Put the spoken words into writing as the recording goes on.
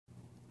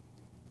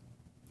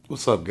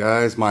What's up,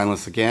 guys?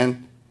 Mindless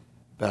again,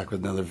 back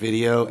with another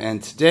video,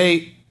 and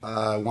today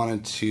I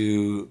wanted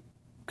to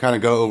kind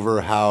of go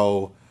over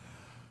how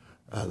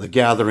the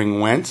gathering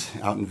went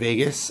out in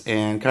Vegas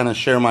and kind of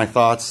share my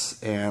thoughts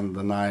and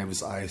the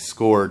knives I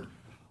scored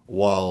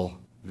while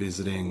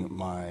visiting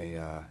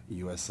my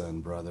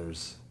USN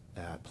brothers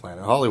at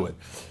Planet Hollywood.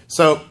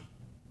 So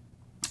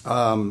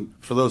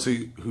for those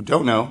who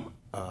don't know,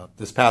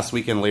 this past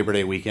weekend, Labor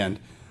Day weekend,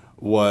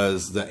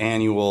 was the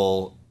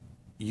annual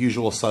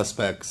Usual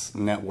Suspects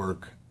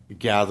Network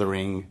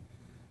gathering,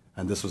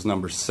 and this was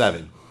number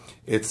 7.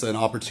 It's an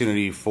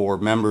opportunity for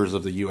members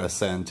of the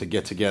USN to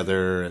get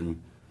together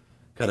and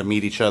kind of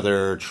meet each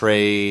other,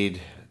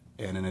 trade,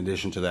 and in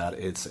addition to that,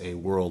 it's a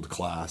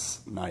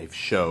world-class knife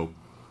show.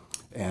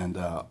 And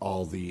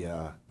all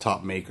the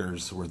top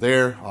makers were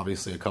there.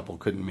 Obviously, a couple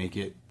couldn't make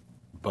it,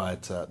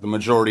 but the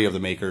majority of the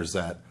makers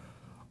that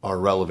are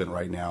relevant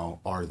right now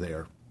are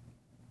there.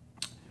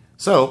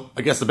 So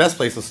I guess the best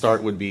place to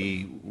start would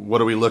be, what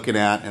are we looking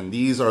at? And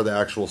these are the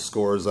actual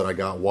scores that I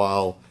got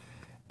while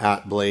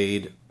at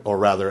Blade, or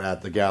rather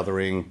at the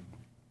gathering.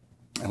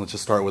 And let's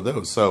just start with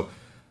those. So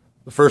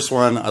the first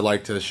one I'd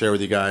like to share with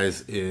you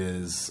guys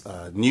is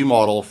a new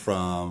model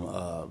from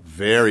a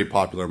very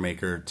popular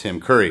maker,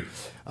 Tim Curry.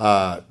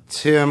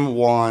 Tim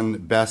won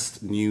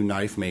Best New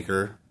Knife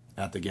Maker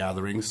at the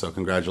gathering, so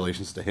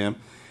congratulations to him.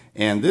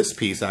 And this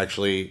piece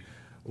actually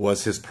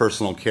was his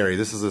personal carry.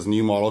 This is his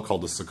new model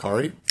called the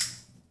Sakari.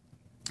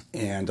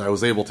 And I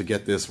was able to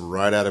get this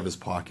right out of his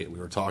pocket. We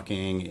were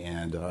talking,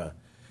 and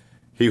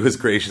he was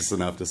gracious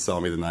enough to sell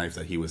me the knife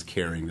that he was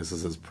carrying. This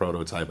is his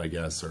prototype, I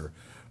guess, or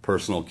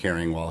personal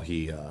carrying while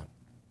he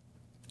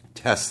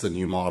tests the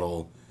new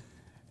model.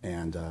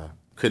 And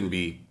couldn't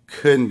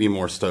be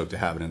more stoked to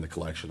have it in the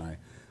collection. I'm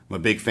a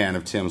big fan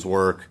of Tim's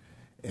work,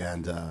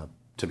 and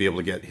to be able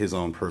to get his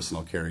own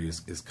personal carry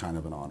is kind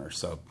of an honor.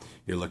 So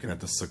you're looking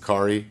at the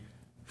Sakari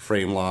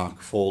frame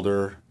lock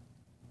folder,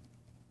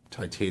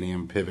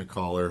 titanium pivot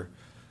collar.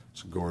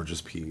 It's a gorgeous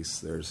piece.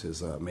 There's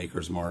his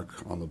maker's mark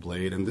on the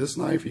blade. And this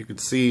knife, you could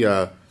see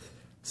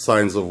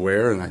signs of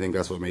wear, and I think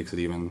that's what makes it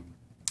even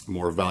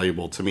more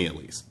valuable to me, at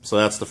least. So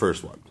that's the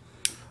first one.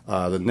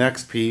 The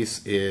next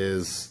piece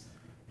is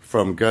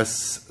from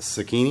Gus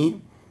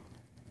Sacchini,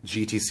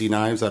 GTC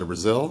Knives out of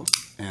Brazil.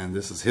 And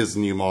this is his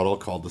new model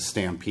called the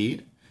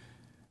Stampede.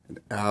 An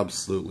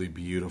absolutely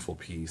beautiful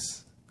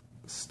piece.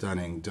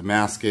 Stunning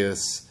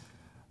Damascus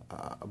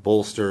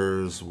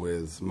bolsters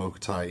with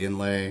Mokutai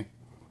inlay.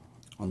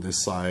 On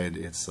this side,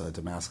 it's a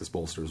Damascus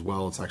bolster as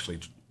well. It's actually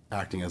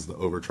acting as the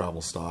over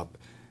travel stop.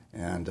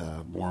 And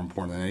more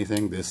important than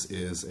anything, this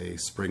is a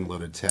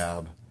spring-loaded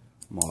tab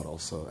model.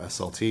 So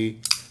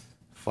SLT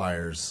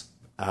fires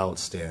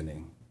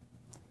outstanding.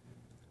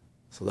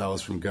 So that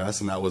was from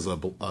Gus, and that was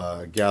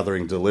a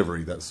gathering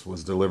delivery that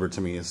was delivered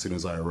to me as soon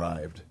as I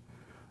arrived.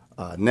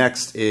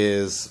 Next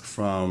is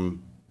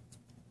from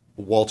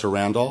Walter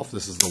Randolph.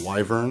 This is the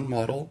Wyvern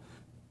model.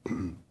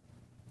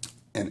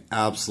 An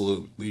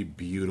absolutely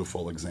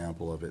beautiful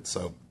example of it.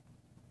 So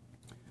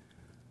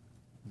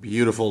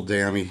beautiful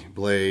dammy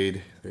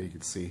blade. There you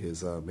can see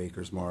his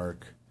maker's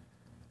mark.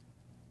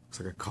 Looks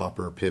like a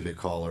copper pivot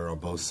collar on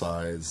both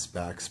sides,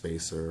 back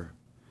spacer,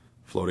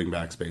 floating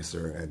back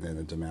spacer, and then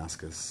a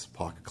Damascus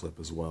pocket clip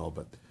as well.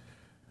 But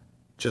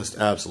just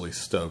absolutely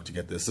stoked to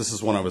get this. This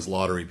is one of his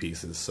lottery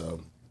pieces,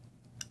 so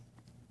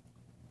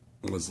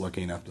I was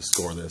lucky enough to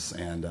score this.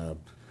 And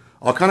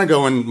I'll kind of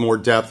go in more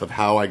depth of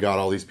how I got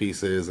all these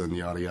pieces and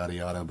yada, yada,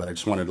 yada, but I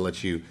just wanted to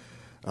let you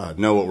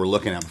know what we're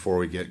looking at before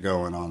we get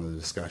going on the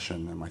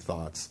discussion and my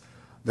thoughts.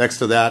 Next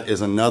to that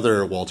is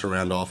another Walter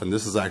Randolph, and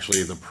this is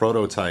actually the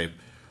prototype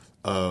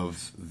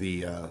of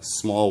the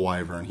small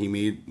Wyvern. He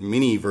made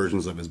mini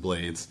versions of his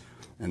blades,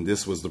 and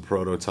this was the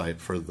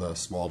prototype for the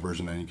small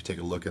version. And you can take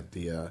a look at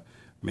the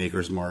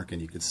maker's mark,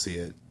 and you can see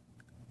it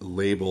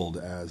labeled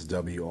as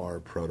WR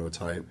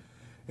prototype.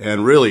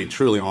 And really,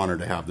 truly honored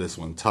to have this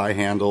one. Tie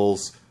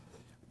handles,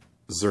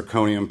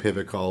 zirconium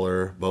pivot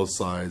collar, both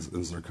sides,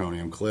 and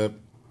zirconium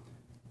clip,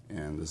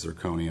 and the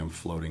zirconium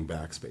floating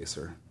back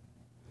spacer.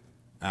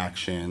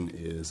 Action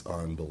is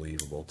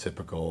unbelievable.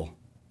 Typical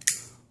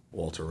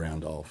Walter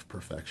Randolph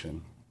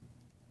perfection.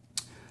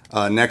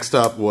 Next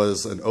up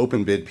was an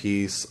open bid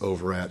piece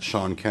over at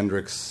Sean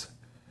Kendrick's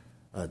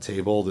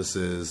table. This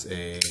is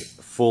a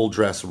full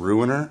dress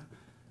ruiner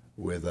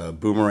with a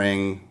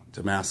boomerang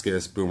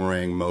Damascus,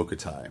 boomerang,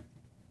 Mokutai.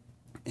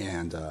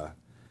 And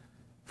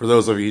for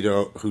those of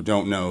you who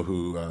don't know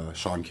who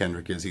Sean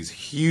Kendrick is, he's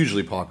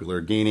hugely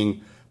popular,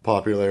 gaining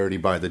popularity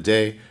by the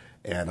day,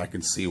 and I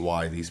can see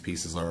why these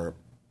pieces are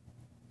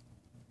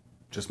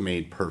just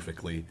made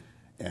perfectly.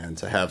 And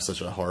to have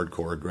such a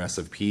hardcore,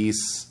 aggressive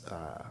piece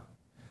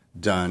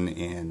done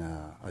in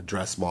a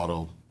dress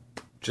model,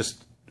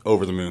 just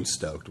over the moon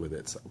stoked with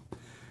it. So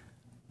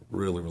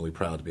really, really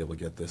proud to be able to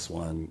get this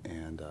one,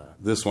 and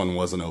this one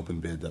was an open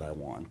bid that I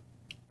won.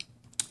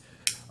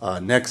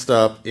 Next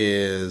up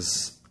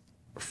is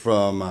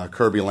from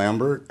Kirby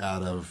Lambert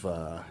out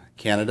of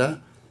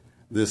Canada.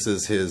 This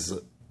is his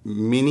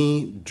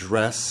mini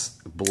dress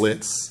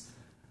blitz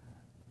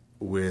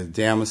with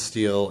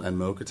Damasteel and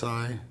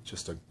Mokutai.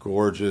 Just a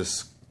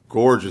gorgeous,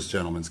 gorgeous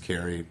gentleman's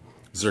carry.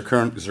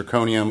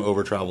 Zirconium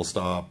over travel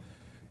stop,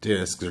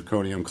 disc,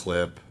 zirconium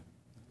clip.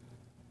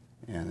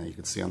 And then you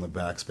can see on the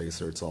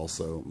backspacer, it's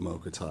also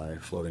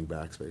Mokutai floating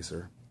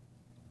backspacer.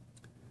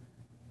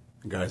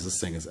 And guys, this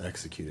thing is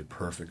executed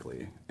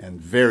perfectly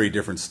and very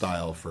different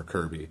style for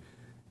Kirby.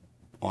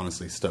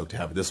 Honestly stoked to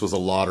have it. This was a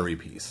lottery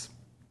piece.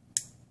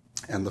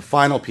 And the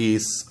final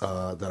piece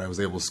that I was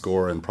able to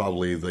score, and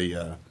probably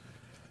the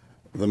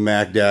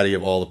Mac Daddy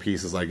of all the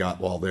pieces I got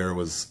while there,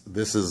 was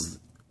this is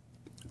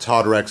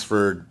Todd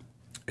Rexford,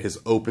 his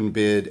open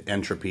bid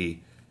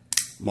entropy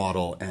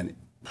model, and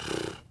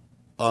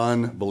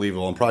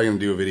unbelievable. I'm probably going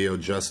to do a video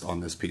just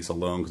on this piece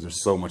alone because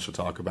there's so much to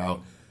talk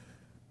about.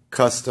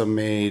 Custom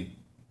made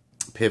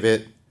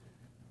pivot,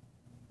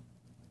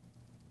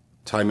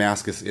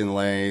 Timascus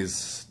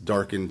inlays,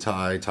 darkened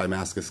tie,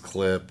 Timascus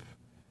clip,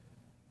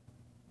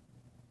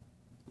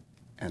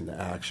 and the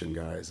action,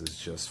 guys, is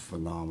just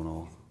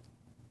phenomenal.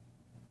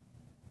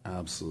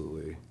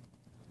 Absolutely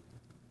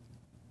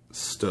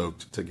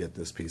stoked to get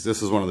this piece.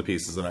 This is one of the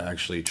pieces that I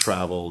actually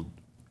traveled,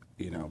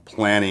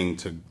 planning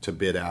to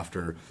bid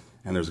after,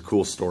 and there's a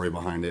cool story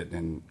behind it,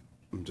 and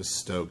I'm just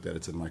stoked that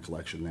it's in my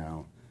collection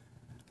now.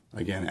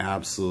 Again,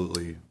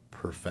 absolutely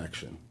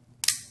perfection.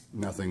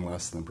 Nothing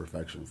less than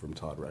perfection from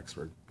Todd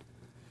Rexford.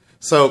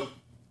 So,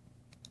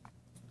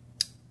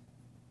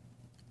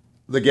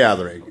 The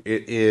Gathering.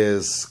 It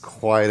is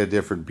quite a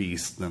different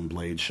beast than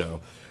Blade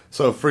Show.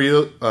 So for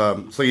you,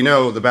 so you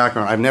know the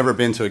background, I've never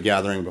been to a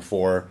gathering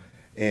before,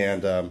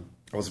 and I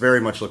was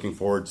very much looking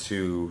forward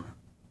to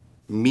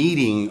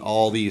meeting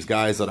all these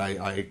guys that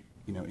I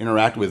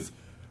interact with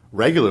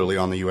regularly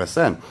on the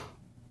USN.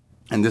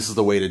 And this is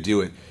the way to do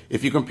it.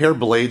 If you compare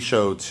Blade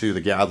Show to The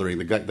Gathering,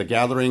 the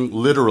Gathering,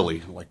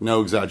 literally, like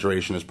no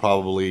exaggeration, is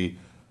probably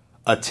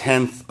a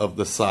tenth of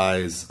the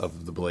size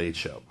of the Blade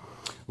Show.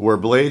 Where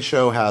Blade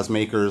Show has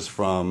makers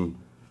from,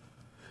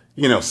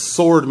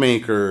 sword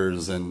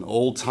makers and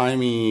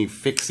old-timey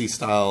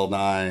fixie-style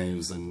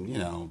knives and,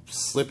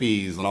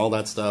 slippies and all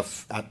that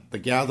stuff. At The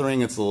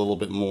Gathering, it's a little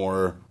bit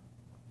more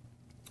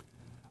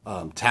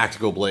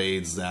tactical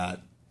blades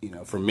that,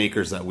 from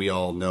makers that we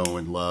all know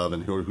and love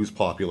and who's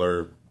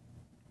popular.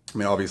 I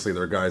mean, obviously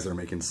there are guys that are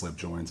making slip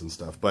joints and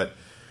stuff, but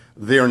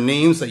they're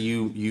names that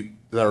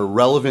that are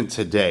relevant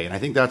today, and I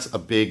think that's a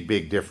big,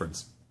 big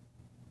difference.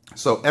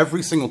 So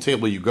every single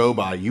table you go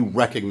by, you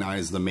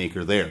recognize the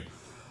maker there.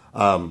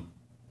 So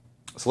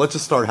let's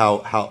just start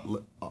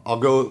how I'll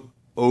go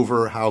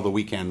over how the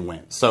weekend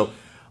went. So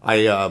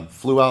I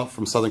flew out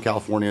from Southern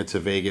California to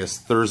Vegas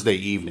Thursday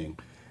evening,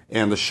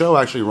 and the show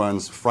actually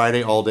runs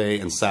Friday all day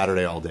and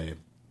Saturday all day.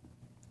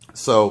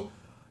 So,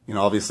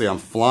 obviously I'm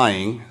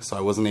flying, so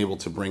I wasn't able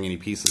to bring any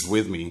pieces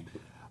with me.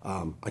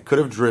 I could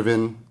have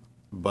driven,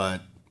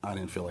 but I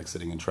didn't feel like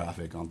sitting in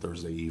traffic on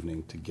Thursday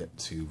evening to get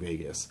to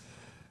Vegas.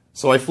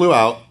 So I flew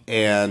out,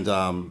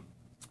 and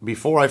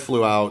before I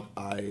flew out,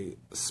 I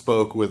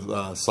spoke with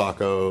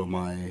Sacco,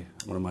 one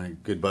of my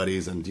good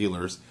buddies and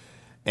dealers,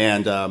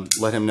 and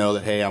let him know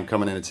that, hey, I'm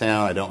coming into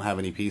town. I don't have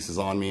any pieces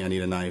on me. I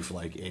need a knife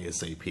like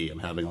ASAP. I'm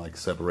having like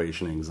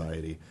separation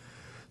anxiety.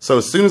 So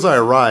as soon as I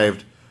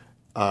arrived,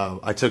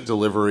 I took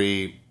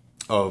delivery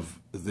of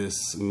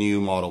this new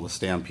model, the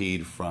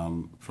Stampede,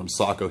 from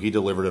Sacco. He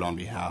delivered it on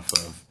behalf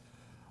of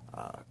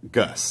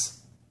Gus.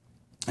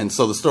 And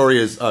so the story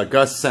is,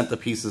 Gus sent the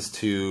pieces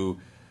to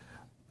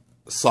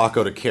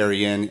Sacco to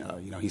carry in.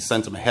 He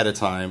sent them ahead of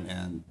time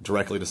and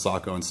directly to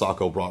Sacco, and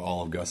Sacco brought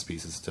all of Gus'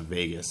 pieces to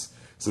Vegas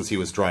since he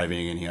was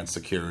driving and he had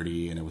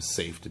security and it was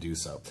safe to do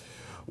so.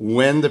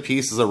 When the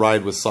pieces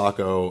arrived with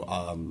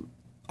Sacco,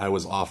 I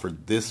was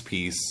offered this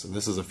piece, and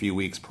this is a few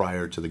weeks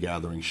prior to the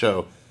Gathering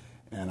show,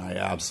 and I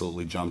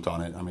absolutely jumped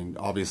on it. I mean,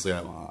 obviously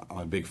I'm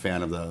a big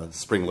fan of the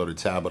spring-loaded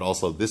tab, but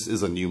also this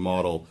is a new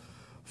model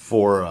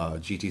for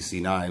GTC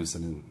knives,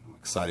 and I'm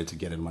excited to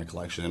get it in my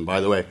collection. And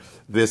by the way,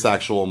 this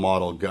actual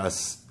model,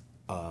 Gus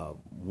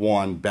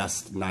won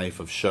Best Knife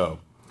of Show.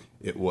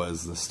 It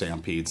was the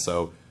Stampede.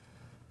 So,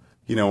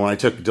 when I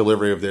took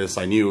delivery of this,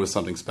 I knew it was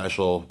something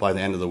special. By the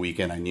end of the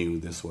weekend, I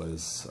knew this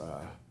was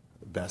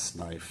Best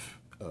Knife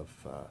of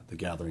the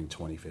Gathering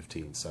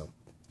 2015. So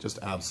just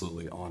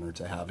absolutely honored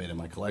to have it in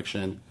my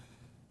collection,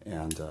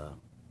 and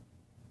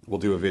we'll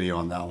do a video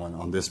on that one,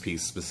 on this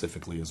piece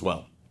specifically as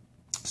well.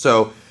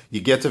 So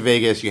you get to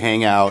Vegas, you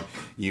hang out,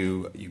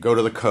 you go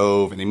to the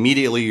Cove, and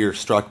immediately you're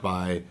struck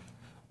by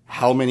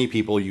how many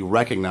people you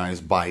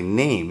recognize by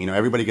name.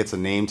 Everybody gets a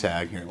name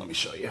tag. Here, let me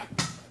show you.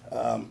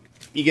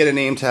 You get a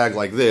name tag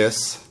like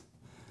this,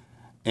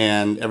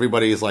 and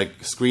everybody's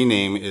screen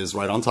name is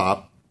right on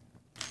top.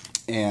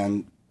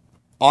 And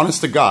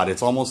honest to God,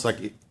 it's almost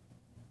like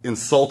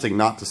insulting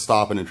not to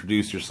stop and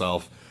introduce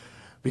yourself,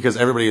 because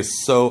everybody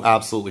is so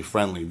absolutely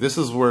friendly. This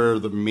is where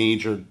the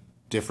major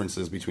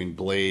differences between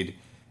Blade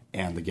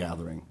and the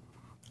Gathering.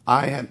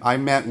 I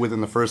met within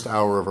the first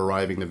hour of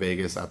arriving to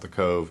Vegas at the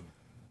Cove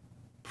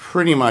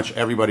pretty much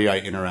everybody I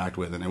interact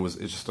with, and it's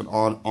just an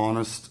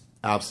honest,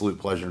 absolute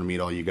pleasure to meet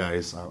all you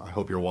guys. I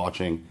hope you're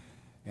watching,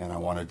 and I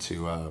wanted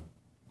to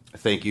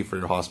thank you for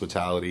your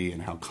hospitality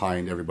and how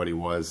kind everybody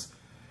was.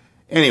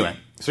 Anyway,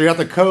 so you're at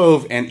the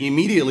Cove, and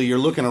immediately you're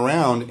looking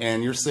around,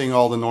 and you're seeing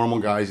all the normal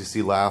guys. You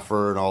see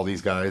Laffer and all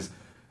these guys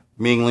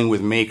mingling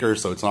with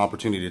makers, so it's an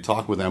opportunity to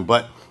talk with them.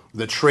 But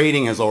the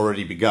trading has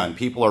already begun.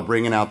 People are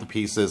bringing out the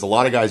pieces. A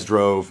lot of guys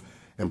drove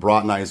and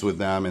brought knives with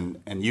them,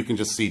 and you can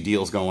just see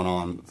deals going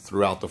on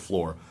throughout the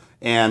floor.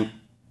 And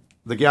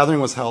the gathering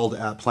was held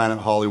at Planet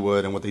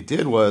Hollywood, and what they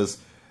did was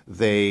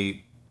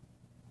they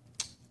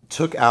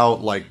took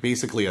out like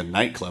basically a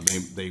nightclub.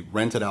 They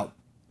rented out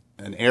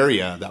an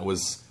area that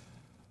was,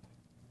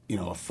 you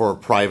know, for a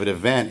private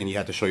event, and you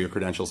had to show your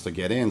credentials to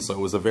get in. So it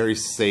was a very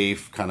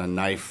safe, kind of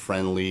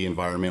knife-friendly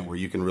environment where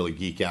you can really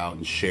geek out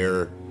and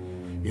share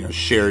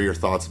your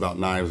thoughts about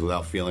knives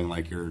without feeling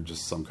like you're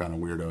just some kind of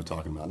weirdo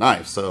talking about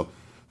knives. So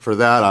for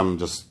that, I'm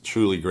just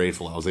truly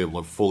grateful. I was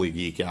able to fully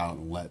geek out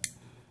and let,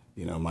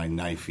 you know, my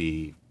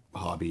knifey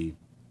hobby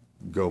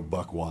go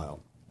buck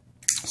wild.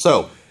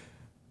 So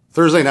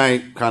Thursday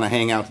night, kind of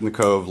hang out in the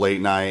Cove late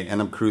night, and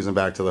I'm cruising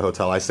back to the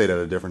hotel. I stayed at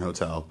a different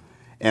hotel.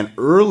 And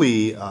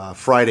early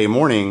Friday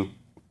morning,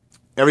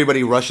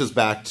 everybody rushes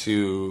back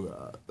to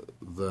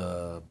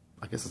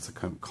I guess it's a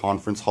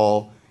conference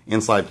hall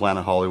inside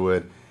Planet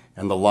Hollywood.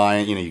 And the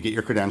line, you know, you get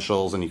your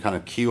credentials and you kind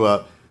of queue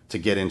up to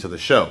get into the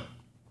show,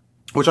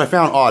 which I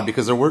found odd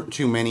because there weren't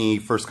too many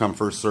first come,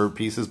 first served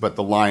pieces, but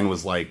the line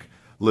was like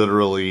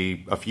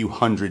literally a few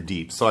hundred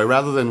deep. So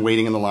rather than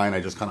waiting in the line, I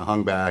just kind of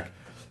hung back,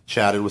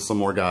 chatted with some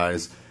more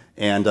guys,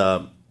 and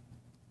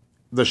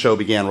the show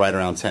began right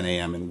around 10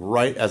 a.m. And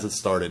right as it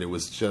started, it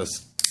was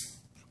just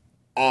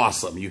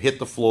awesome. You hit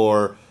the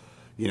floor,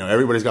 you know,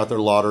 everybody's got their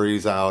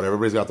lotteries out,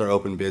 everybody's got their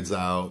open bids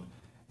out,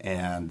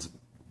 and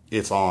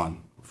it's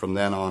on. From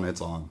then on,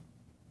 it's on.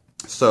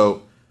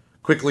 So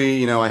quickly,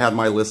 you know, I had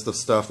my list of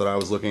stuff that I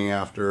was looking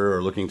after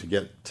or looking to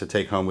get to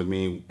take home with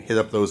me, hit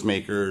up those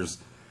makers,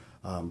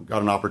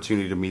 got an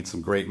opportunity to meet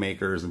some great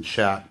makers and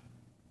chat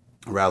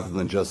rather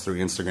than just through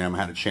Instagram.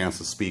 I had a chance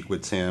to speak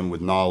with Tim,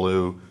 with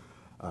Nalu,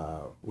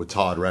 with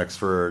Todd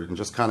Rexford, and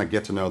just kind of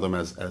get to know them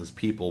as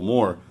people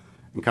more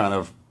and kind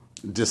of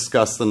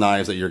discuss the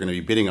knives that you're going to be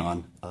bidding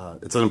on.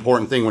 It's an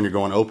important thing when you're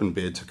going open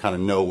bid to kind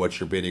of know what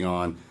you're bidding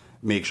on,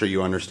 make sure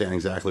you understand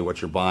exactly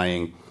what you're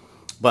buying.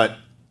 But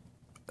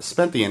I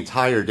spent the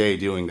entire day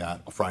doing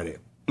that on Friday.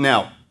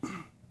 Now,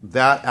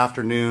 that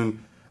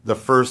afternoon, the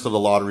first of the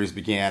lotteries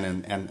began,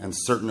 and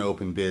certain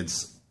open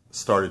bids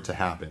started to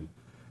happen,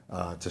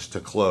 to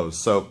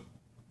close. So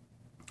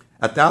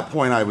at that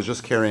point, I was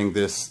just carrying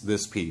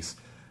this piece.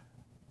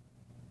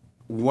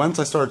 Once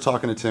I started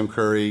talking to Tim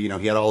Curry, you know,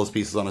 he had all his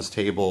pieces on his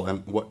table,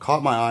 and what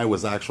caught my eye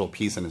was the actual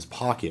piece in his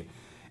pocket.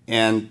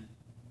 And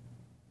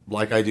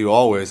like I do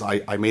always,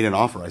 I made an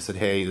offer. I said,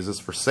 hey, is this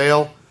for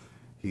sale?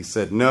 He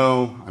said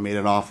no. I made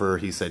an offer.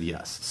 He said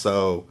yes.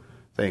 So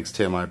thanks,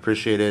 Tim. I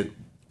appreciate it.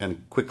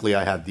 And quickly,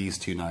 I had these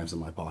two knives in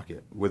my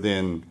pocket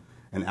within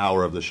an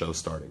hour of the show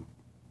starting.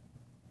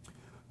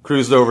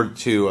 Cruised over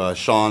to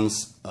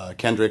Sean's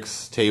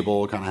Kendrick's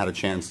table, kind of had a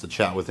chance to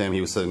chat with him.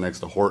 He was sitting next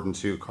to Horton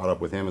too, caught up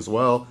with him as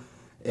well,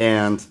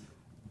 and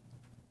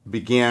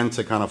began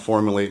to kind of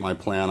formulate my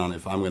plan on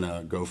if I'm going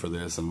to go for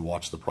this and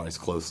watch the price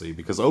closely,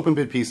 because open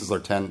bid pieces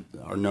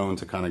are known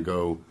to kind of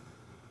go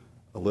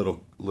a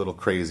little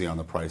crazy on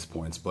the price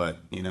points. But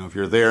you know, if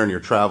you're there and you're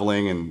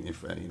traveling, and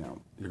if you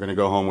know you're going to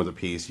go home with a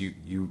piece,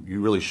 you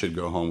really should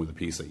go home with a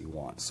piece that you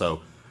want.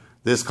 So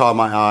this caught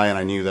my eye, and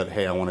I knew that,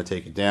 hey, I want to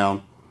take it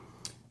down.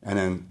 And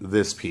then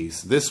this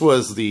piece. This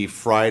was the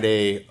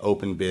Friday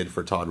open bid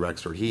for Todd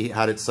Rexford. He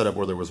had it set up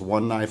where there was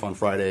one knife on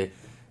Friday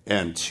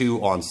and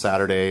two on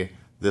Saturday.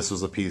 This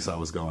was the piece I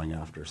was going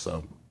after.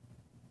 So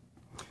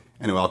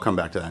anyway, I'll come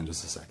back to that in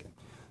just a second.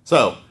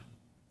 So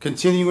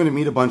continuing to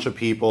meet a bunch of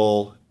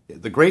people.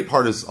 The great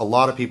part is a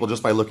lot of people,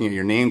 just by looking at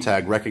your name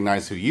tag,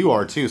 recognize who you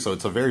are too. So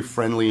it's a very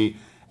friendly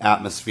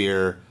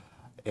atmosphere.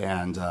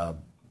 And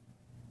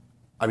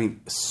I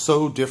mean,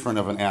 so different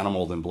of an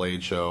animal than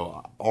Blade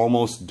Show. I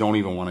almost don't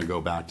even want to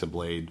go back to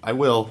Blade. I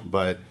will,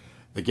 but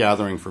the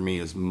gathering for me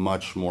is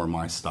much more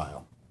my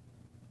style.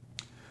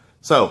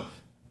 So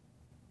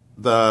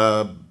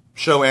the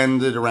show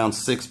ended around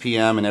 6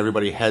 p.m. and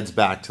everybody heads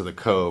back to the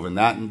Cove. And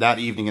that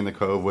evening in the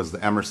Cove was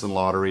the Emerson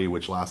Lottery,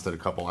 which lasted a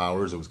couple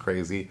hours. It was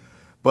crazy.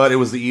 But it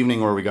was the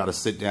evening where we got to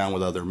sit down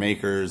with other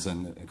makers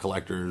and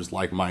collectors,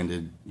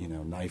 like-minded, you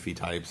know, knifey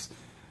types.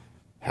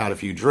 Had a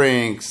few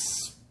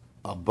drinks,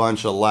 a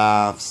bunch of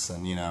laughs,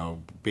 and, you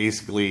know,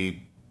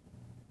 basically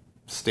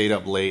stayed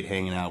up late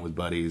hanging out with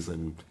buddies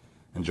and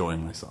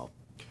enjoying myself.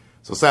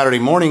 So Saturday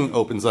morning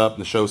opens up,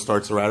 and the show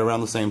starts right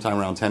around the same time,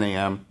 around 10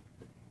 a.m.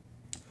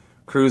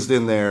 Cruised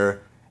in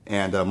there,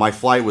 and my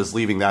flight was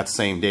leaving that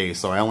same day,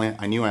 so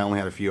I knew I only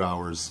had a few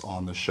hours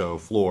on the show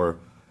floor,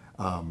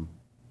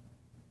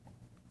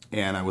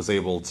 and I was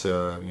able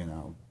to, you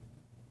know,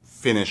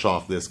 finish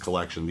off this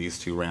collection. These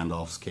two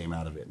Randolphs came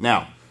out of it.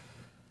 Now,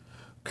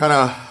 kind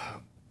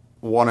of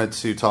wanted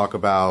to talk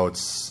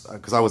about,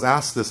 because I was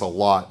asked this a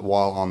lot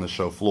while on the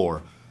show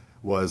floor,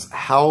 was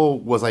how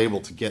was I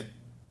able to get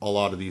a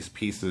lot of these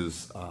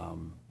pieces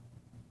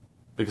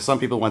because some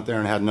people went there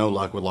and had no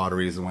luck with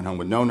lotteries and went home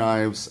with no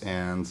knives,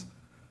 and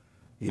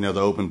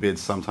the open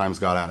bids sometimes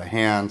got out of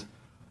hand.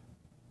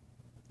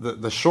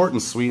 The short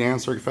and sweet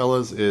answer,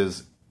 fellas,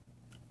 is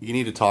you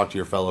need to talk to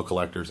your fellow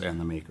collectors and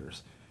the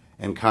makers,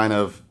 and kind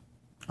of,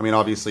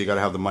 obviously you got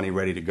to have the money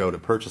ready to go to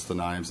purchase the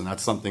knives, and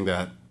that's something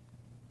that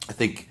I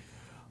think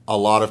a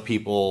lot of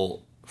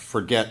people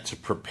forget to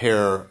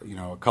prepare,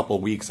 a couple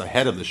weeks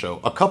ahead of the show.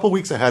 A couple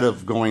weeks ahead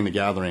of going to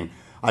Gathering,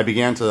 I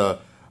began to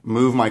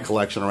move my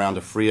collection around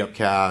to free up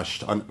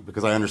cash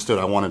because I understood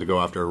I wanted to go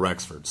after a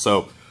Rexford.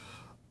 So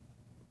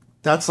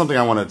that's something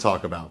I wanted to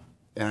talk about.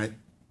 And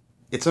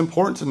it's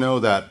important to know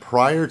that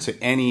prior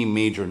to any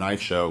major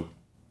knife show,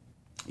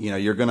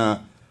 you're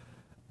gonna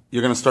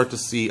start to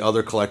see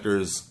other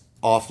collectors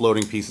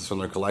offloading pieces from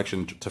their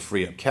collection to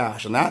free up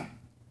cash, and that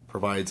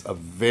provides a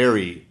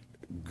very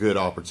good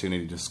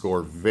opportunity to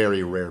score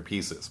very rare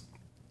pieces.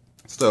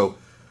 So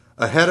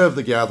ahead of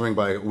the Gathering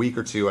by a week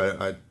or two,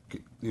 I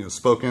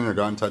spoken or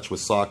got in touch with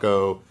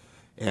Sacco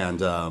and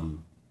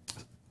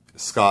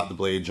Scott the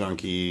Blade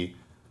Junkie,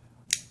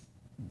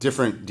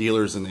 different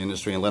dealers in the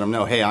industry, and let them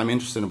know, hey, I'm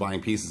interested in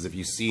buying pieces. If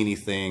you see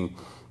anything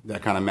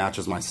that kind of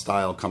matches my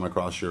style come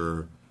across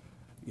your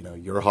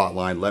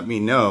hotline, let me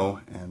know.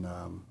 And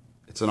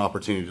it's an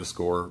opportunity to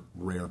score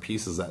rare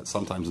pieces that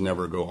sometimes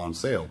never go on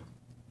sale.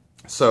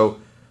 So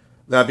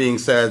that being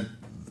said,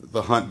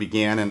 the hunt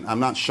began, and I'm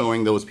not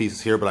showing those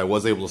pieces here, but I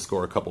was able to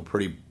score a couple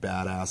pretty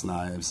badass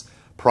knives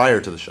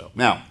prior to the show.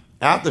 Now,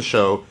 at the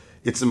show,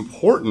 it's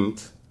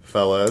important,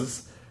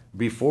 fellas,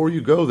 before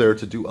you go there,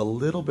 to do a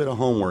little bit of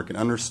homework and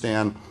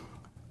understand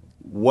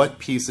what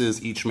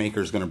pieces each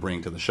maker is going to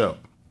bring to the show.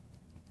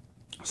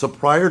 So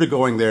prior to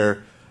going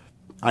there,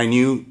 I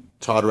knew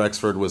Todd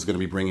Rexford was going to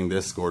be bringing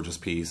this gorgeous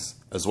piece,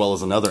 as well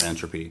as another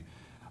Entropy.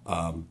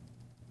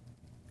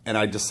 And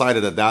I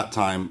decided at that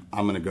time,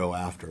 I'm going to go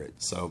after it.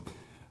 So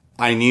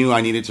I knew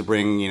I needed to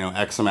bring,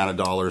 X amount of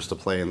dollars to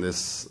play in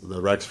the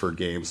Rexford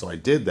game, so I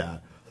did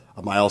that.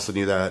 I also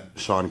knew that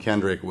Sean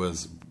Kendrick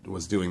was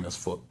doing this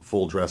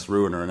full dress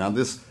ruiner. Now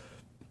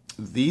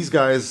these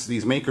guys,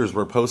 these makers,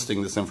 were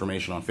posting this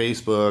information on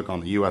Facebook,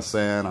 on the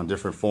USN, on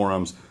different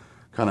forums,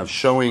 kind of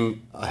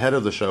showing ahead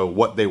of the show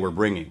what they were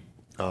bringing.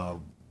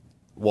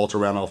 Walter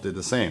Randolph did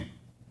the same.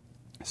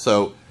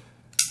 So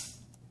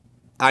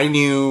I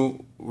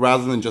knew,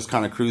 rather than just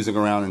kind of cruising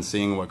around and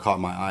seeing what caught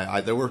my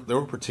eye, there were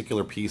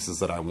particular pieces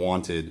that I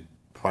wanted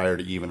prior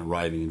to even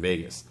arriving in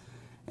Vegas.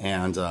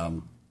 And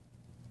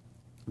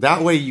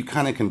that way you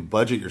kind of can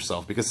budget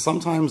yourself, because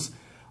sometimes,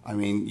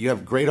 you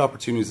have great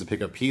opportunities to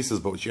pick up pieces,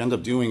 but what you end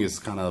up doing is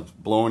kind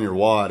of blowing your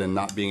wad and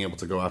not being able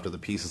to go after the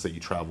pieces that you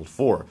traveled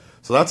for.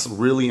 So that's a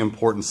really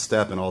important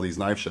step in all these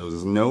knife shows,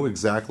 is know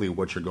exactly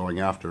what you're going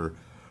after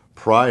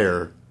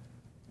prior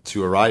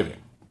to arriving.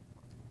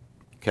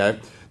 Okay?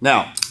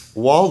 Now,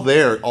 while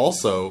there,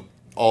 also,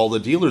 all the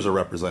dealers are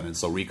represented.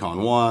 So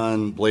Recon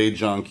 1, Blade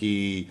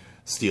Junkie,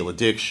 Steel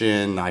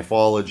Addiction,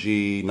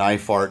 Knifeology,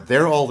 Knife Art,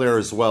 they're all there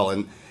as well.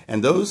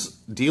 And those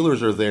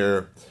dealers are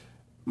there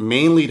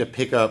mainly to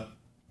pick up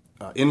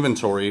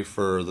inventory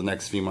for the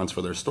next few months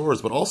for their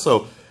stores, but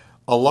also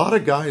a lot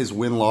of guys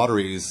win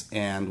lotteries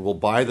and will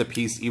buy the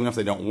piece even if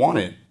they don't want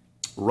it,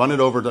 run it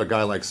over to a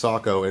guy like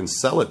Sacco and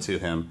sell it to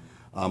him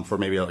for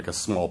maybe like a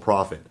small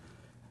profit.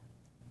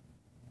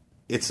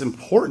 It's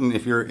important,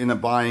 if you're in a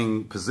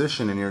buying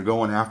position and you're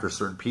going after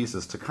certain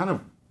pieces, to kind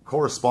of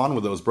correspond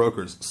with those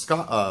brokers.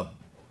 Let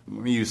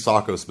me use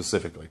Sacco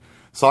specifically.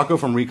 Sacco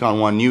from Recon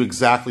 1 knew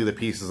exactly the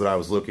pieces that I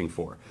was looking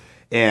for.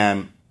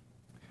 And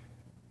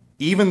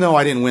even though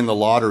I didn't win the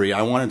lottery,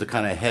 I wanted to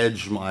kind of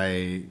hedge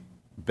my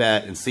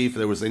bet and see if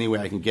there was any way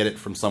I can get it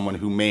from someone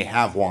who may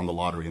have won the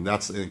lottery. And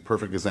that's a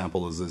perfect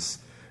example is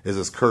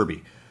this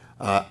Kirby.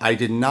 I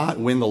did not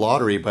win the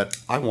lottery, but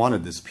I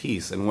wanted this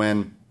piece. And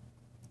when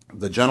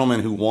the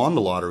gentleman who won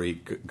the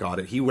lottery got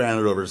it, he ran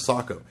it over to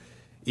Sacco.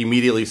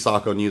 Immediately,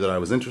 Sacco knew that I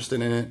was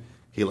interested in it.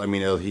 He let me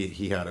know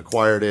he had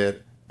acquired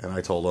it, and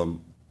I told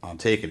him I'm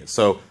taking it.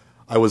 So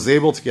I was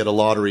able to get a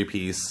lottery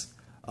piece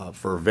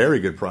for a very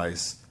good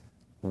price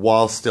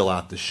while still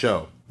at the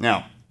show.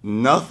 Now,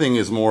 nothing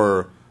is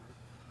more,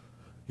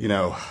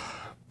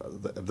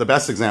 the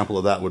best example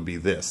of that would be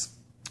this.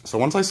 So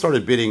once I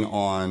started bidding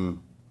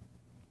on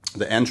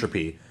the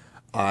Entropy,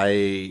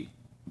 I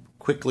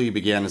quickly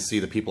began to see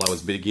the people I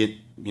was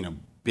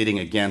bidding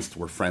against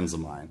were friends of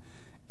mine.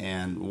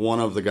 And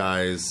one of the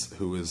guys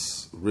who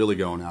is really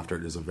going after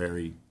it is a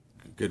very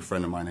good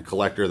friend of mine, a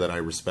collector that I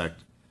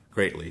respect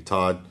greatly.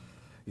 Todd,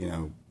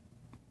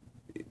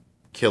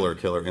 killer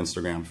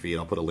Instagram feed.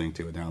 I'll put a link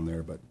to it down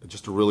there, but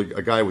just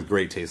a guy with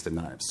great taste in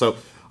knives. So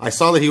I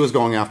saw that he was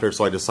going after it,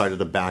 so I decided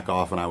to back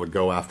off, and I would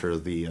go after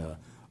the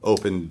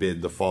open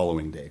bid the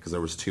following day, because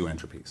there was 2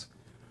 Entropies.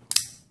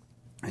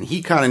 And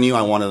he kind of knew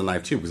I wanted a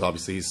knife too, because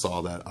obviously he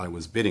saw that I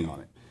was bidding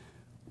on it.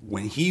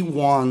 When he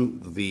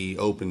won the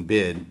open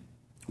bid,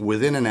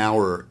 within an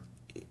hour,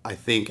 I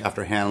think,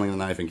 after handling the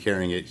knife and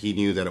carrying it, he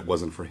knew that it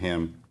wasn't for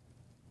him.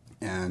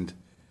 And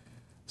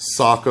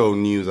Sacco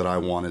knew that I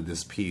wanted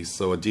this piece,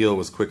 so a deal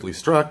was quickly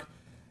struck,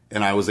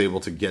 and I was able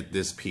to get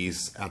this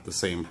piece at the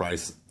same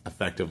price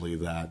effectively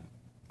that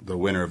the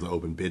winner of the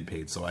open bid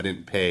paid. So I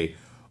didn't pay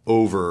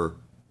over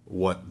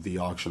what the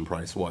auction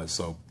price was.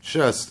 So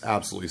just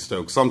absolutely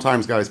stoked.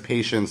 Sometimes, guys,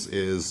 patience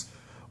is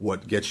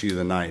what gets you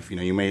the knife. You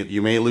know,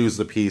 you may lose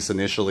the piece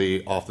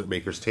initially off the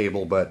maker's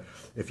table, but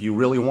if you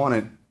really want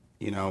it,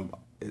 you know,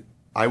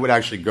 I would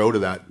actually go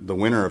to the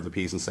winner of the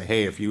piece and say,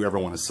 hey, if you ever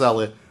want to sell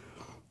it,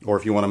 or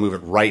if you want to move it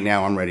right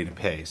now, I'm ready to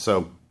pay.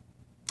 So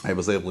I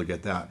was able to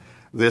get that.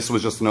 This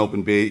was just an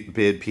open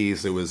bid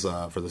piece. It was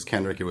for this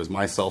Kendrick. It was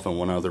myself and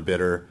one other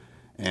bidder,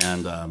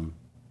 and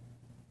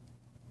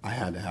I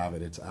had to have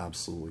it. It's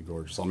absolutely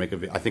gorgeous. I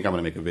think I'm going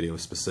to make a video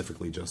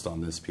specifically just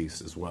on this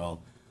piece as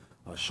well.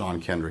 Sean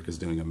Kendrick is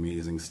doing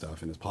amazing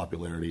stuff, and his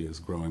popularity is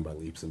growing by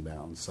leaps and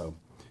bounds. So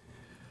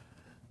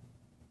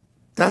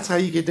that's how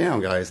you get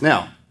down, guys.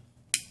 Now,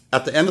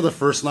 at the end of the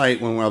first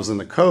night when I was in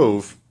the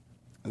Cove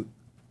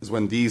is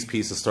when these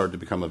pieces started to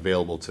become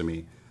available to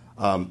me.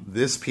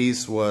 This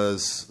piece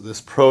was, this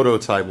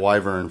prototype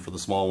Wyvern for the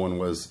small one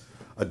was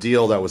a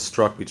deal that was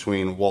struck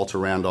between Walter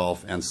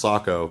Randolph and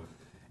Sacco.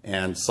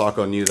 And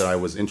Sacco knew that I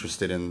was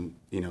interested in,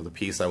 you know, the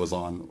piece I was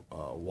on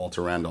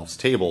Walter Randolph's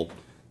table.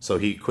 So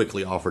he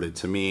quickly offered it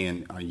to me,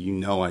 and you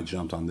know I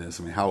jumped on this.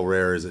 I mean, how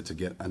rare is it to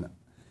get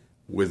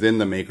within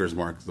the maker's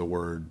mark, the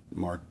word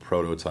mark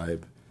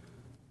prototype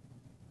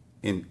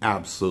in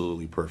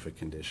absolutely perfect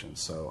condition.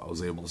 So I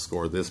was able to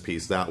score this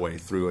piece that way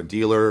through a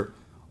dealer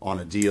on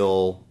a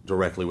deal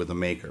directly with the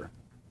maker.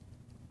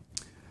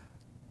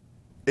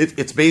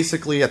 It's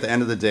basically, at the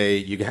end of the day,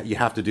 you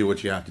have to do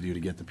what you have to do to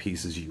get the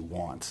pieces you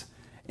want.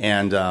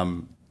 And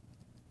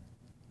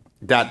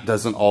that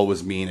doesn't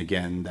always mean,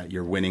 again, that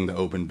you're winning the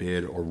open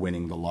bid or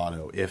winning the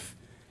lotto. If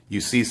you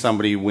see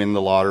somebody win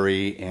the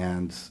lottery,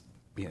 and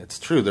yeah, it's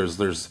true,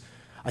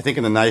 I think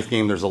in the knife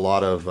game there's a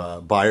lot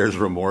of buyer's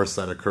remorse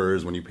that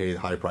occurs when you pay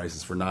high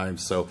prices for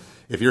knives. So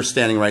if you're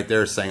standing right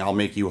there saying, I'll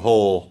make you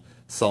whole,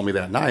 sell me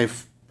that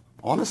knife,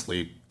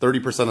 honestly,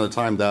 30% of the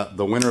time that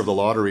the winner of the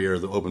lottery or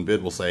the open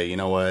bid will say, you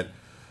know what,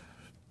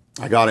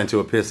 I got into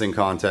a pissing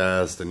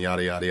contest and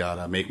yada, yada,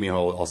 yada, make me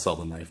whole, I'll sell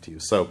the knife to you.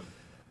 So,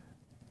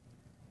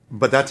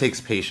 but that takes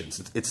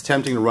patience. It's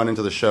tempting to run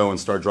into the show and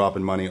start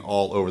dropping money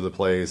all over the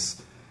place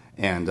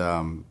and,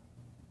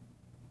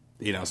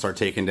 you know, start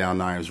taking down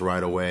knives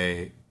right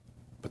away.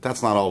 But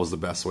that's not always the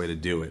best way to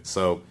do it.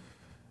 So,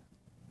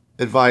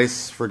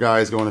 advice for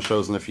guys going to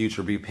shows in the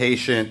future: be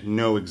patient,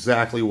 know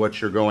exactly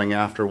what you're going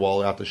after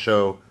while at the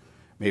show.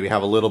 Maybe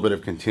have a little bit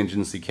of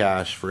contingency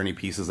cash for any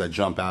pieces that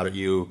jump out at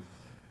you,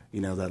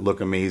 you know, that look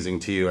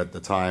amazing to you at the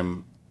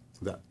time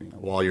that, you know,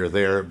 while you're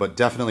there. But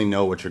definitely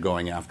know what you're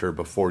going after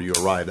before you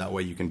arrive. That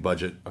way you can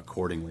budget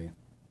accordingly.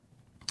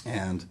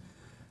 And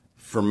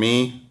for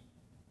me,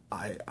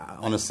 I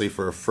honestly,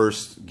 for a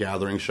first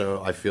gathering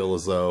show, I feel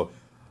as though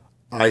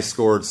I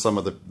scored some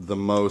of the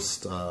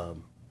most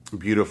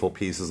beautiful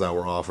pieces that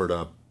were offered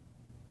up,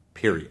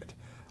 period.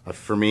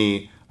 For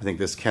me, I think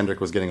this Kendrick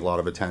was getting a lot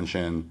of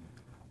attention.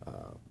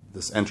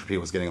 This Entropy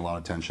was getting a lot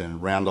of attention.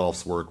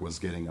 Randolph's work was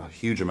getting a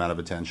huge amount of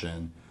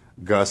attention.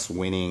 Gus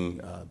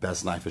winning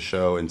Best Knife of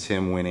Show and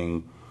Tim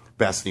winning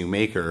Best New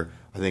Maker.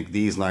 I think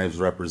these knives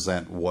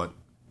represent what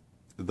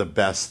the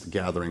best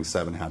Gathering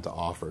 7 had to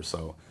offer.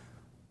 So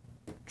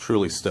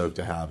truly stoked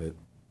to have it,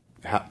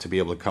 to be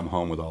able to come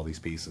home with all these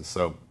pieces.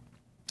 So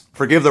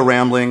forgive the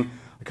rambling.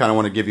 I kind of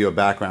want to give you a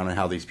background on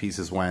how these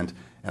pieces went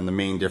and the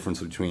main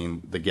difference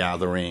between the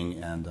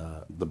Gathering and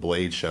the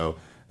Blade Show.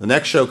 The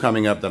next show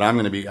coming up that I'm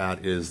going to be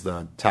at is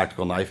the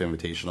Tactical Knife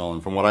Invitational,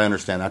 and from what I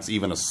understand, that's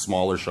even a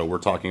smaller show. We're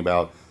talking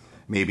about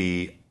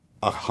maybe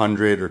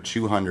 100 or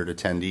 200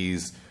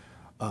 attendees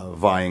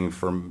vying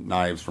for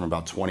knives from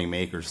about 20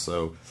 makers.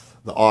 So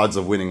the odds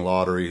of winning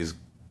lotteries,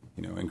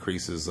 you know,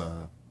 increases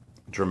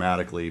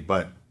dramatically,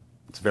 but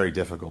it's very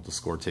difficult to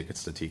score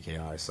tickets to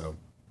TKI. So,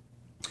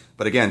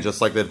 but again,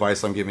 just like the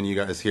advice I'm giving you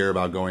guys here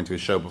about going to a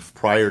show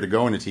prior to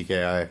going to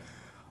TKI,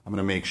 I'm going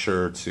to make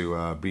sure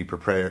to be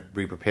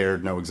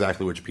prepared, know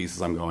exactly which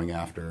pieces I'm going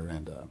after,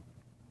 and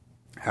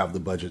have the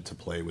budget to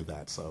play with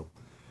that. So,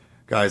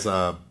 guys,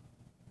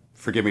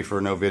 forgive me for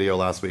no video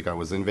last week. I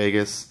was in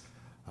Vegas.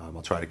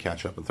 I'll try to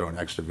catch up and throw an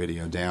extra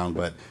video down.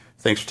 But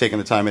thanks for taking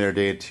the time in your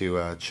day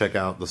to check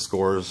out the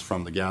scores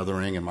from the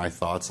Gathering and my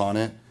thoughts on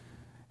it.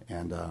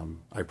 And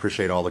I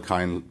appreciate all the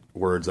kind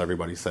words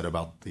everybody said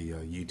about the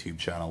YouTube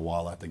channel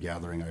while at the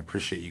Gathering. I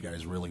appreciate you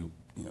guys really,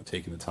 you know,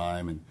 taking the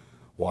time and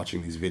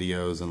watching these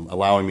videos and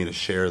allowing me to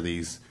share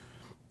these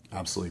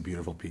absolutely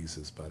beautiful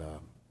pieces. But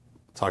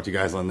talk to you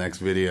guys on the next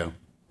video.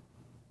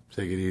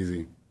 Take it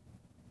easy.